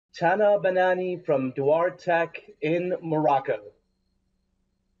Thanae Bennani from Douar Tech in Morocco.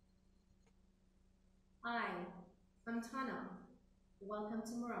 Hi, I'm Tana. Welcome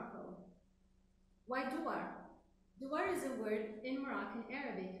to Morocco. Why Douar? Douar is a word in Moroccan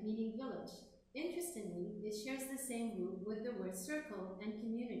Arabic meaning village. Interestingly, it shares the same root with the word circle and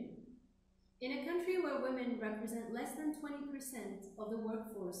community. In a country where women represent less than 20% of the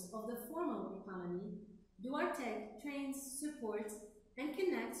workforce of the formal economy, Douar Tech trains, supports, and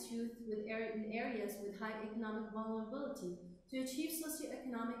connects youth in areas with high economic vulnerability to achieve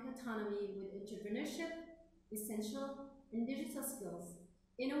socio-economic autonomy with entrepreneurship, essential, and digital skills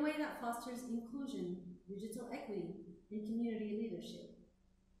in a way that fosters inclusion, digital equity, and community leadership.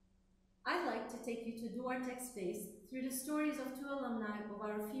 I'd like to take you to Douar Tech Space through the stories of two alumni of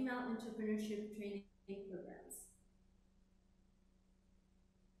our female entrepreneurship training programs.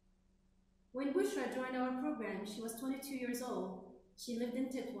 When Bushra joined our program, she was 22 years old. She lived in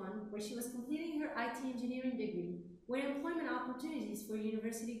Tétouan, where she was completing her IT engineering degree, where employment opportunities for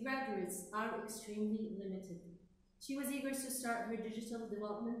university graduates are extremely limited. She was eager to start her digital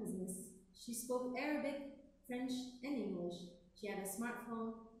development business. She spoke Arabic, French, and English. She had a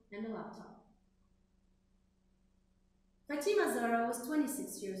smartphone and a laptop. Fatima Zara was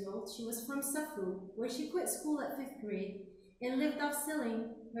 26 years old. She was from Safrou, where she quit school at 5th grade and lived off selling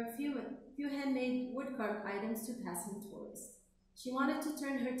her few handmade woodcarved items to passing tourists. She wanted to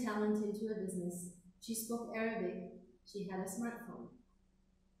turn her talent into a business. She spoke Arabic. She had a smartphone.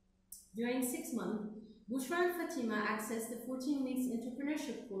 During 6 months, Bushra and Fatima accessed the 14 weeks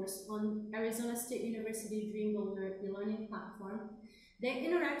entrepreneurship course on Arizona State University Dream Builder e-learning platform. They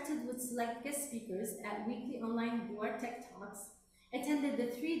interacted with select guest speakers at weekly online Douar Tech Talks, attended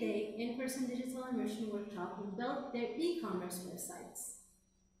the 3-day in-person digital immersion workshop, and built their e-commerce websites.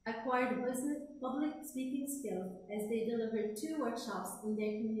 Acquired public speaking skills as they delivered 2 workshops in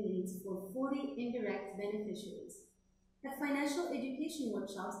their communities for 40 indirect beneficiaries. Had financial education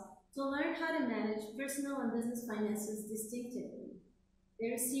workshops to learn how to manage personal and business finances distinctively.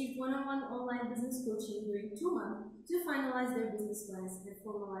 They received one-on-one online business coaching during 2 months to finalize their business plans and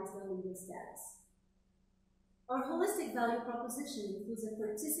formalize their legal status. Our holistic value proposition includes a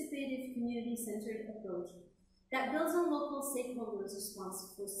participative, community-centered approach that builds on local stakeholders'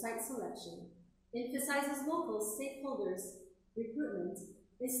 response for site selection, emphasizes local stakeholders' recruitment,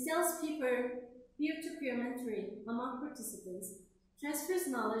 instills peer-to-peer mentoring among participants, transfers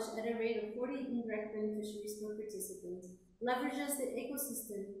knowledge at a rate of 40 indirect beneficiaries per participant, leverages the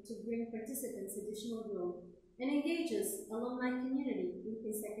ecosystem to bring participants additional growth, and engages alumni community in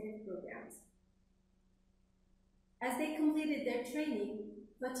consecutive programs. As they completed their training,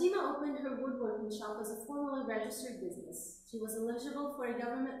 Fatima opened her woodworking shop as a formally registered business. She was eligible for a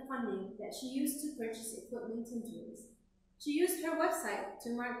government funding that she used to purchase equipment and tools. She used her website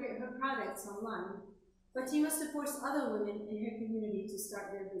to market her products online. Fatima supports other women in her community to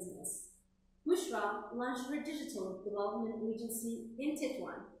start their business. Bushra launched her digital development agency in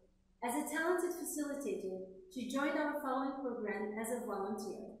Tétouan. As a talented facilitator, she joined our following program as a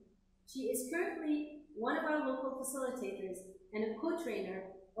volunteer. She is currently one of our local facilitators and a co-trainer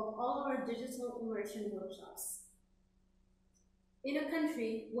of all of our digital immersion workshops. In a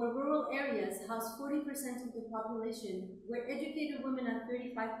country where rural areas house 40% of the population, where educated women are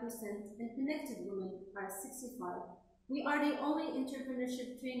 35% and connected women are 65%, we are the only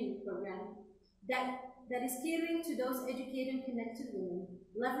entrepreneurship training program that is catering to those educated and connected women,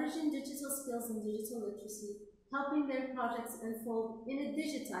 leveraging digital skills and digital literacy, helping their projects unfold in a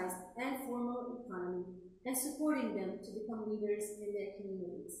digitized and formal economy, and supporting them to become leaders in their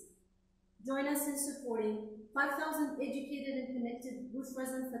communities. Join us in supporting 5,000 educated and connected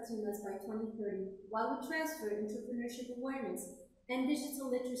Bushras and Fatimas by 2030, while we transfer entrepreneurship awareness and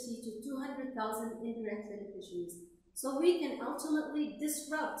digital literacy to 200,000 indirect beneficiaries, so we can ultimately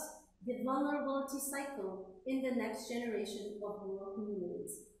disrupt the vulnerability cycle in the next generation of rural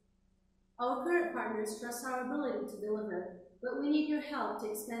communities. Our current partners trust our ability to deliver, but we need your help to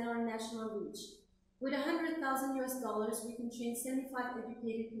expand our national reach. With $100,000 US, we can train 75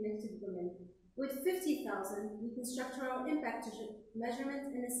 educated connected women. With 50,000, we can structure our impact measurement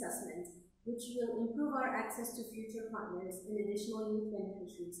and assessment, which will improve our access to future partners and additional youth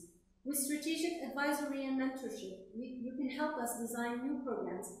beneficiaries. With strategic advisory and mentorship, you can help us design new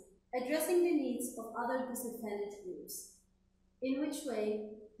programs addressing the needs of other disadvantaged groups. In which way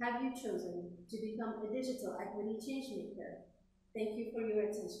have you chosen to become a digital equity changemaker? Thank you for your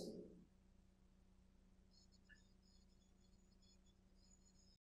attention.